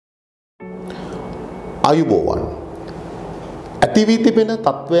ආයුබෝවන්. ඇති වී තිබෙන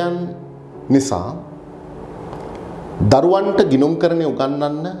තත්වයන් නිසා දරුවන්ට ගිණුම්කරණය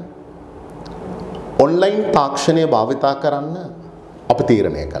උගන්වන්න ඔන්ලයින් තාක්ෂණය භාවිතා කරන්න අපි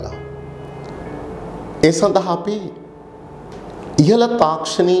තීරණය කළා. ඒ සඳහා අපි ඉහළ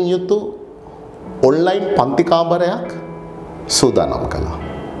තාක්ෂණයෙන් යුතු ඔන්ලයින් පන්ති කාමරයක් සූදානම් කළා.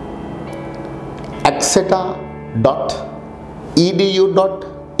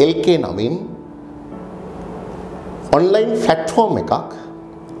 Acceta.edu.lk නමින් ඔන්ලයින් ප්ලැට්ෆෝම් එකක්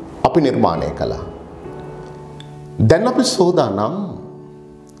අපි නිර්මාණය කළා. දැන් අපි සූදානම්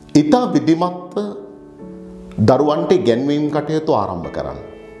ඉතා විධිමත්ව දරුවන්ට ඉගැන්වීම් කටයුතු ආරම්භ කරන්න.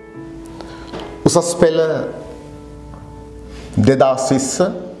 උසස් පෙළ 2020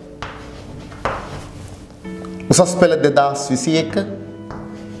 උසස් පෙළ 2021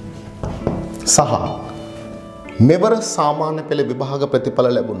 සහ මෙවර සාමාන්‍ය පෙළ විභාග ප්‍රතිඵල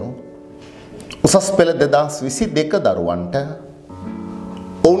ලැබුණු උසස් පෙළ 2022 දරුවන්ට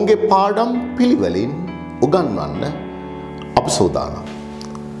ඔවුන්ගේ පාඩම් පිළිවෙලින් උගන්වන්න අපි සූදානම්.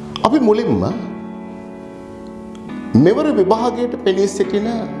 අපි මුලින්ම මෙවර විභාගයට පෙනී සිටින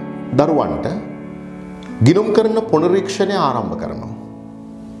දරුවන්ට ගිණුම් කරන පුනරීක්ෂණය ආරම්භ කරනවා.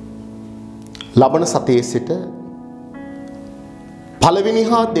 ලබන සතියේ සිට පළවෙනි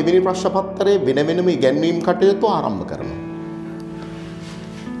හා දෙවෙනි ප්‍රශ්න පත්‍රයේ වෙන වෙනම ඉගැන්වීම් කටයුතු ආරම්භ කරනවා.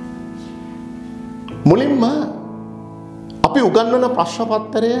 මුලින්ම අපි උගන්වන ප්‍රශ්න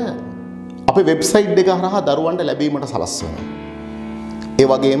පත්‍රය අපේ වෙබ්සයිට් එක හරහා දරුවන්ට ලැබීමට සලස්වනවා. ඒ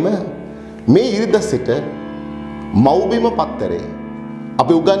වගේම මේ ඉරිදා සිට මව්බිම පත්තරේ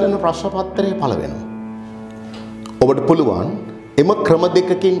අපි උගන්වන ප්‍රශ්න පත්‍රය පළ වෙනවා. ඔබට පුළුවන් එම ක්‍රම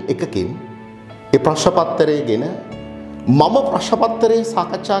දෙකකින් එකකින් ඒ ප්‍රශ්න පත්‍රයේගෙන මම ප්‍රශ්න පත්‍රයේ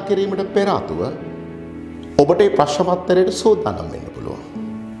සාකච්ඡා කිරීමට පෙර ආතුව ඔබට මේ ප්‍රශ්න පත්‍රයට සූදානම් වෙන්න පුළුවන්.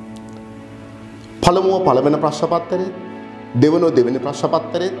 පළමුව පළවෙනි ප්‍රශ්න පත්‍රය, දෙවෙනි ප්‍රශ්න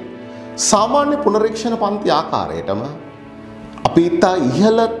පත්‍රය සාමාන්‍ය පුනරීක්ෂණ පන්ති ආකාරයටම අපි ඉතා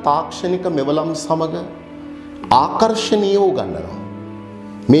ඉහළ තාක්ෂණික මෙවලම් සමග ආකර්ෂණීයව උගන්වනවා.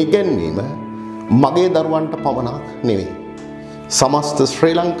 මේ ඉගැන්වීම මගේ දරුවන්ට පමණක් නෙවෙයි, සමස්ත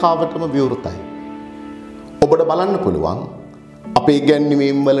ශ්‍රී ලංකාවටම විවෘතයි. ඔබට බලන්න පුළුවන් අපේ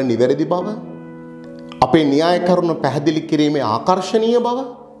ඉගැන්වීම් වල නිවැරදි බව, අපේ න්‍යාය කරුණු පැහැදිලි කිරීමේ ආකර්ෂණීය බව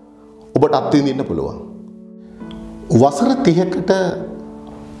ඔබට අත්විඳින්න පුළුවන්. වසර 30කට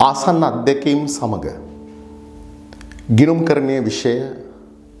ආසන්න අත්දැකීම් සමග ගිණුම්කරණයේ විෂය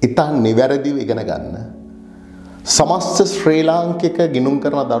ඉතා නිවැරදිව ඉගෙන ගන්න සමස්ත ශ්‍රී ලාංකික ගිණුම්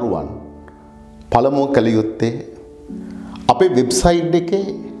කරන දරුවන් පළමුව කළ යුත්තේ අපේ වෙබ්සයිට් එකේ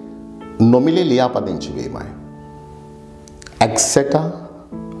නොමිලේ ලියාපදිංචි වීමයි.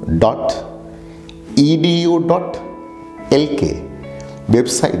 Acceta.edu.lk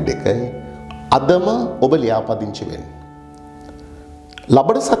වෙබ්සයිට් එක අදම ඔබ ලියාපදිංචි වෙන්න.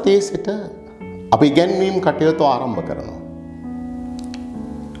 ලබන සතියේ සිට අපි ඉගැන්වීම් කටයුතු ආරම්භ කරනවා.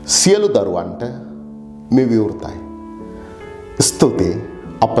 සියලු දරුවන්ට මේ විවෘතයි. ස්තුතියි.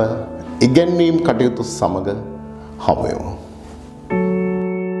 අප ඉගැන්වීම් කටයුතු සමග හමු වෙමු.